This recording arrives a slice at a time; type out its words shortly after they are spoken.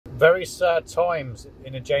Very sad times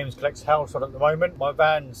in a James Collects household at the moment. My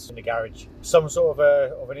van's in the garage. Some sort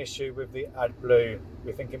of an issue with the AdBlue.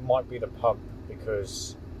 We think it might be the pump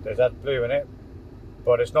because there's AdBlue in it,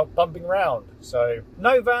 but it's not pumping round. So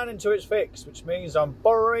no van until it's fixed, which means I'm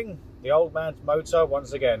borrowing the old man's motor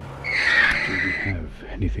once again. Do we have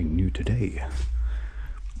anything new today?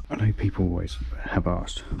 I know people always have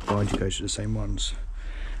asked, why do you go to the same ones?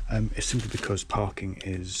 It's simply because parking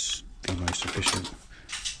is the most efficient.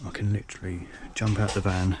 I can literally jump out the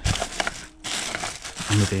van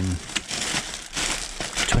and within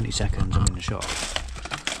 20 seconds I'm in the shop.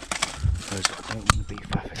 Because I don't want to be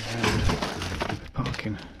faffing around with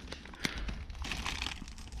parking.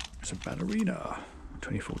 It's a ballerina,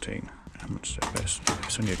 2014. How much is it best?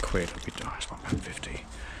 It's only £1. It'll be, oh, it's £1.50.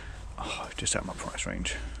 Oh, just out of my price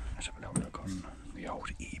range. Let's have a little look on the old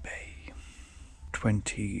eBay.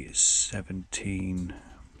 2017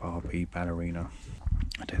 Barbie ballerina.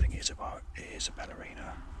 I don't think it is a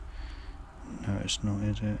ballerina. No, it's not,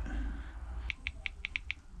 is it?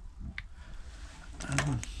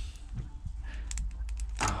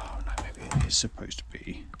 Oh no, maybe it is supposed to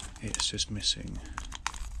be. It's just missing.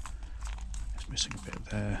 It's missing a bit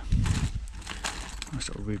there. Nice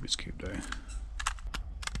little Rubik's Cube though.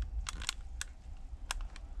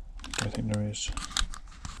 I don't think there is.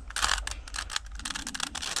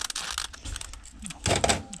 I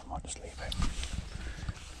might just leave it.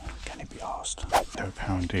 Can it be asked? They're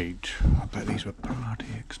 £1 each. I bet these were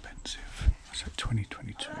bloody expensive. So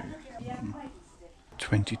 2022.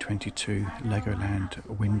 2022 Legoland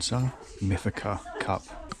Windsor Mythica Cup.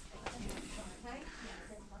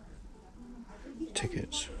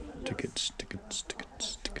 Tickets. Does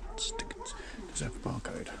it have a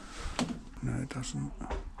barcode? No, it doesn't. I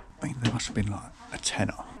think there must have been like a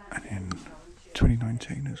tenner. And in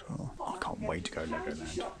 2019 as well. I can't wait to go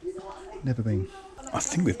Legoland. Never been. I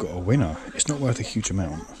think we've got a winner. It's not worth a huge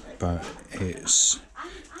amount, but it's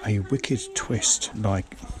a wicked twist.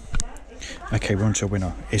 Like, okay, we're on to a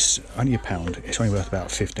winner. It's only £1. It's only worth about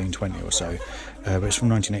 15-20 or so, but it's from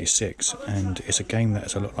 1986, and it's a game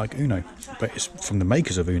that's a lot like Uno, but it's from the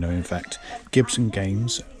makers of Uno, in fact. Gibson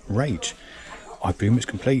Games Rage. I boom, it's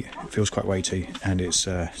complete. It feels quite weighty, and it's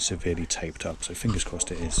severely taped up, so fingers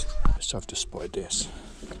crossed it is. So I've just spotted this,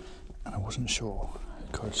 and I wasn't sure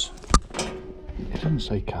because it doesn't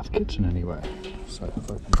say Cath Kitchen anywhere. So I've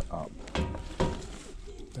opened it up.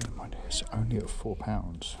 Bear in mind, it's only at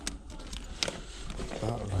 £4. But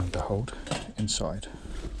lo and behold, inside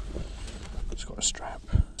it's got a strap.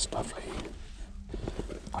 It's lovely.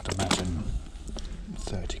 I'd imagine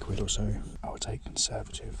 30 quid or so. I would take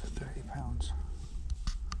conservative £30.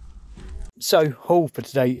 So haul for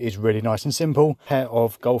today is really nice and simple. Pair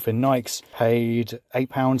of golfing Nikes, paid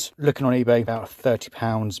 £8. Looking on eBay about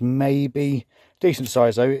 £30 maybe. Decent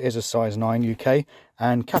size though, it is a size 9 UK.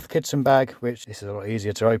 And Cath Kidston bag, which this is a lot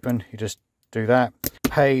easier to open. You just do that.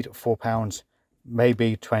 Paid £4.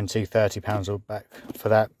 Maybe 20, £30 or back for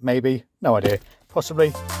that. Maybe, no idea. Possibly,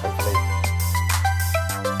 hopefully.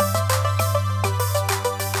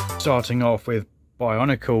 Starting off with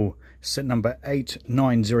Bionicle set number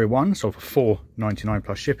 8901, sold for £4.99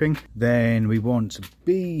 plus shipping. Then we want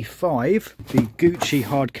B5, the Gucci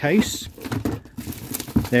hard case.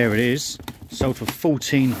 There it is, sold for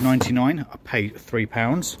 £14.99. I paid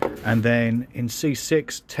 £3. And then in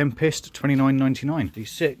C6 Tempest, £29.99.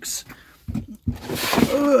 D6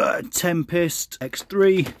 Tempest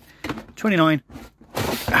X3,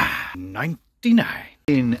 £29.99.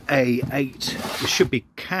 In A8, it should be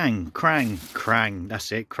Krang,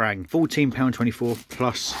 that's it, Krang. £14.24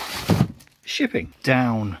 plus shipping.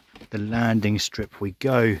 Down the landing strip we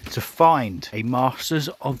go to find a Masters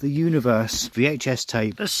of the Universe VHS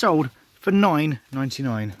tape that's sold for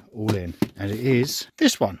 £9.99 all in, and it is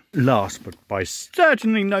this one. Last but by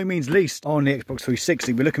certainly no means least, on the Xbox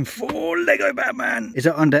 360 we're looking for Lego Batman. Is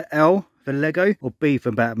it under L for Lego or B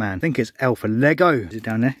for Batman? I think it's L for Lego. Is it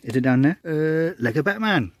down there? Is it down there? Lego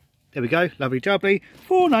Batman. There we go, lovely jubbly.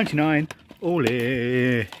 £4.99 all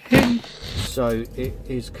in. So it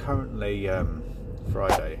is currently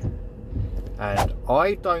Friday, and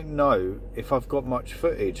I don't know if I've got much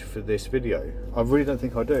footage for this video. I really don't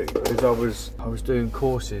think I do, because I was doing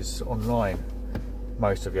courses online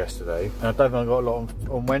most of yesterday, and I don't think I got a lot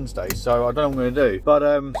on Wednesday, so I don't know what I'm going to do.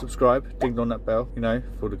 But subscribe, ding on that bell, you know,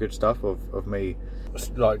 for all the good stuff of me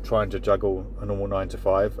like trying to juggle a normal 9 to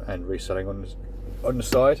 5 and reselling on the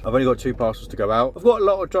side. I've only got 2 parcels to go out. I've got a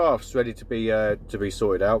lot of drafts ready to be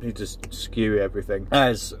sorted out. I need to skew everything,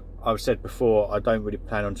 as I've said before, I don't really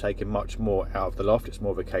plan on taking much more out of the loft. It's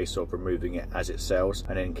more of a case of removing it as it sells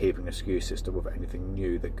and then keeping a SKU system with anything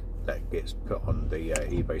new that gets put on the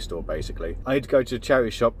eBay store, basically. I need to go to the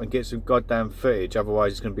charity shop and get some goddamn footage,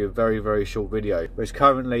 otherwise it's going to be a very, very short video. But it's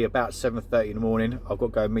currently about 7:30 in the morning. I've got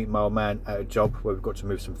to go meet my old man at a job where we've got to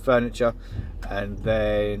move some furniture, and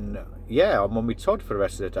then yeah, I'm on my Todd for the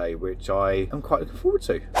rest of the day, which I am quite looking forward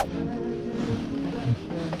to.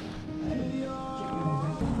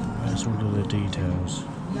 That's all of the details.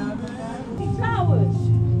 Flowers.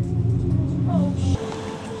 Oh.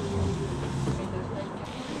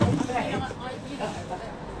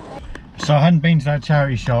 So I hadn't been to that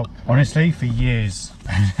charity shop, honestly, for years,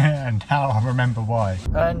 and now I remember why.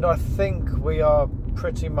 And I think we are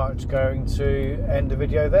pretty much going to end the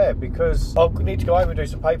video there, because I need to go home and do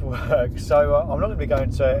some paperwork, so I'm not going to be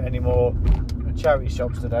going to any more charity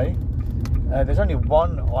shops today. There's only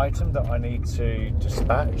one item that I need to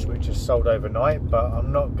dispatch, which is sold overnight, but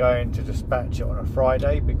I'm not going to dispatch it on a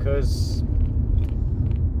Friday because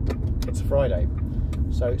it's a Friday.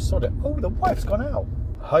 So sod it. Oh, the wife's gone out.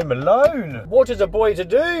 Home alone. What is a boy to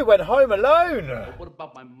do when home alone? What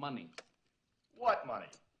about my money? What money?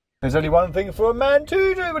 There's only one thing for a man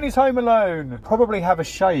to do when he's home alone. Probably have a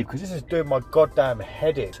shave, because this is doing my goddamn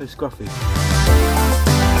head in. So scruffy.